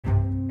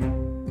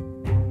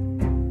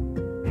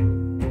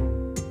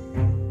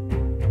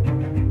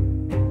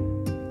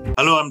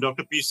Hello, I'm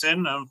Dr. P.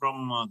 Sen. I'm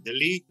from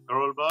Delhi,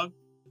 Karol Bagh.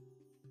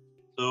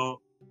 So,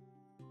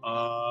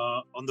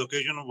 on the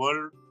occasion of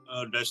World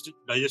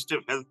Digestive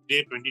Health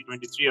Day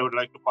 2023, I would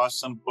like to pass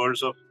some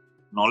pearls of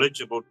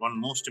knowledge about one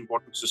most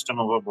important system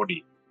of our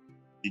body,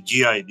 the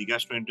GI, the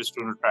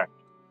gastrointestinal tract,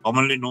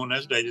 commonly known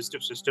as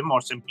digestive system or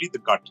simply the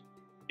gut.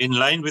 In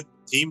line with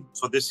the theme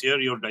for this year,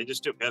 your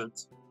digestive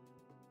health,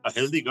 a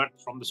healthy gut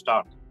from the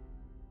start.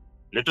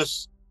 Let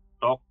us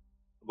talk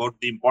about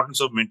the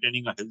importance of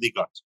maintaining a healthy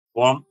gut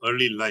from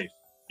early life.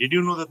 Did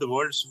you know that the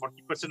world's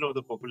 40% of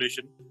the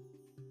population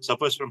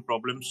suffers from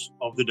problems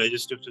of the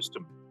digestive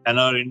system, and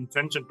our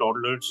infants and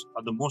toddlers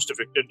are the most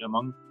affected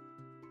among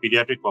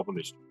pediatric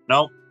population?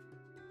 Now,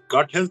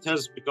 gut health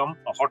has become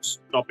a hot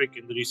topic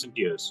in the recent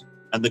years,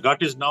 and the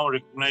gut is now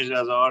recognized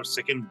as our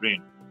second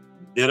brain.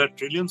 There are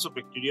trillions of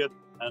bacteria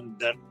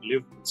that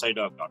live inside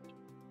our gut.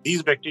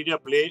 These bacteria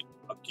play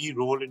a key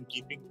role in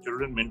keeping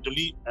children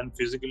mentally and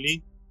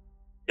physically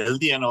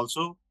healthy and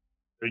also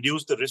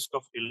reduce the risk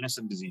of illness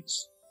and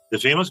disease. The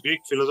famous Greek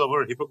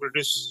philosopher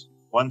Hippocrates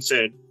once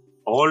said,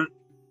 all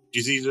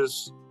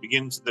diseases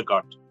begins in the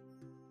gut.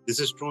 This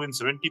is true in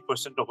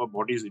 70% of our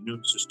body's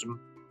immune system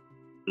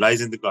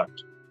lies in the gut.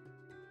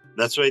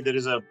 That's why they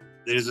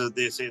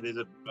say there's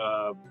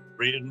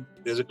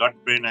a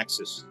gut-brain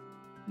axis.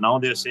 Now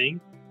they're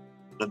saying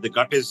that the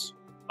gut is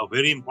a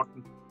very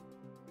important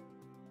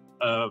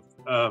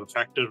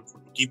factor to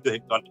keep the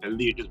gut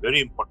healthy. It is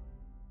very important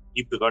to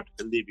keep the gut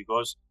healthy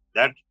because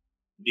that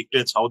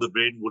dictates how the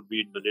brain would be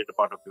in the later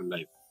part of your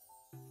life.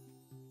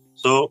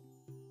 So,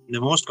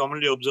 the most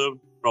commonly observed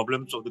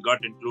problems of the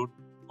gut include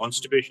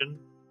constipation,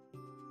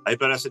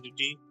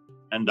 hyperacidity,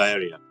 and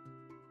diarrhea.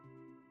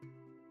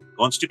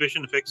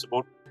 Constipation affects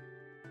about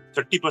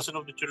 30%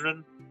 of the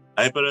children.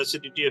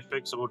 Hyperacidity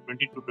affects about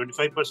 20 to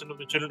 25% of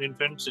the children,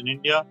 infants in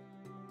India.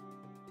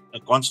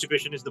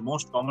 Constipation is the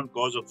most common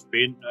cause of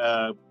pain,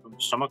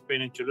 stomach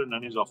pain in children,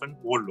 and is often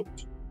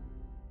overlooked.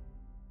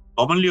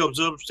 Commonly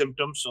observed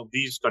symptoms of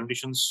these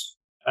conditions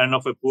and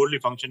of a poorly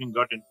functioning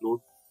gut include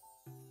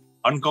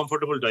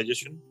uncomfortable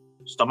digestion,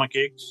 stomach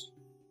aches,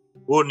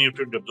 poor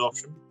nutrient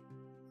absorption,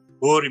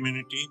 poor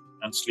immunity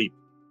and sleep,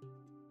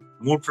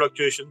 mood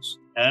fluctuations,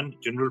 and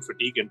general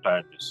fatigue and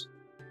tiredness.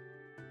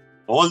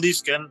 All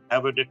these can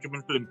have a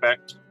detrimental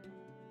impact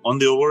on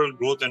the overall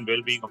growth and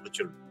well-being of the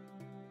children.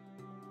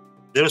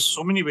 There are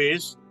so many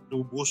ways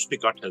to boost the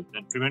gut health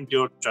and prevent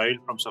your child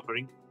from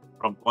suffering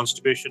from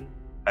constipation,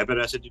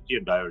 hyperacidity,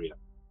 and diarrhea.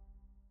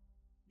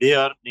 They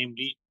are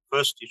namely,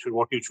 first,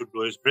 what you should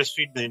do is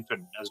breastfeed the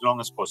infant as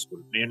long as possible,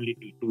 mainly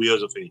till 2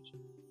 years of age.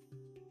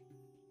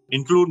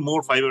 Include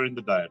more fiber in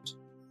the diet.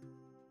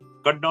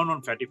 Cut down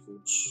on fatty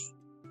foods.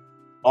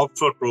 Opt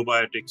for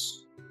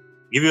probiotics.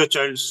 Give your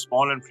child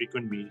small and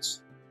frequent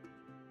meals.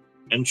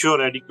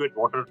 Ensure adequate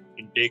water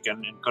intake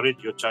and encourage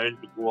your child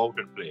to go out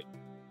and play.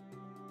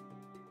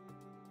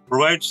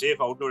 Provide safe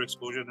outdoor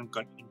exposure and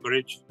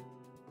encourage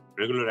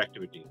regular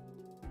activity.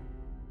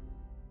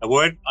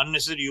 Avoid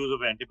unnecessary use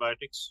of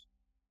antibiotics,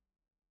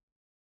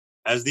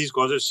 as these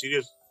causes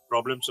serious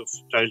problems of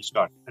child's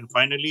gut. And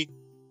finally,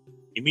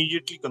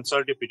 immediately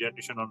consult a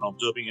pediatrician on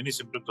observing any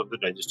symptoms of the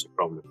digestive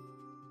problem.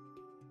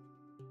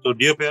 So,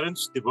 dear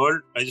parents, the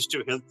World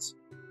Digestive Health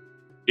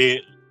Day,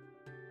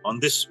 on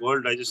this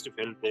World Digestive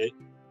Health Day,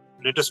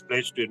 let us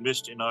pledge to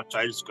invest in our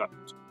child's gut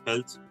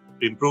health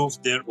to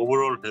improve their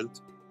overall health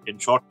in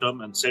short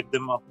term and set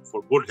them up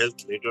for good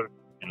health later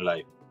in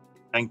life.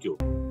 Thank you.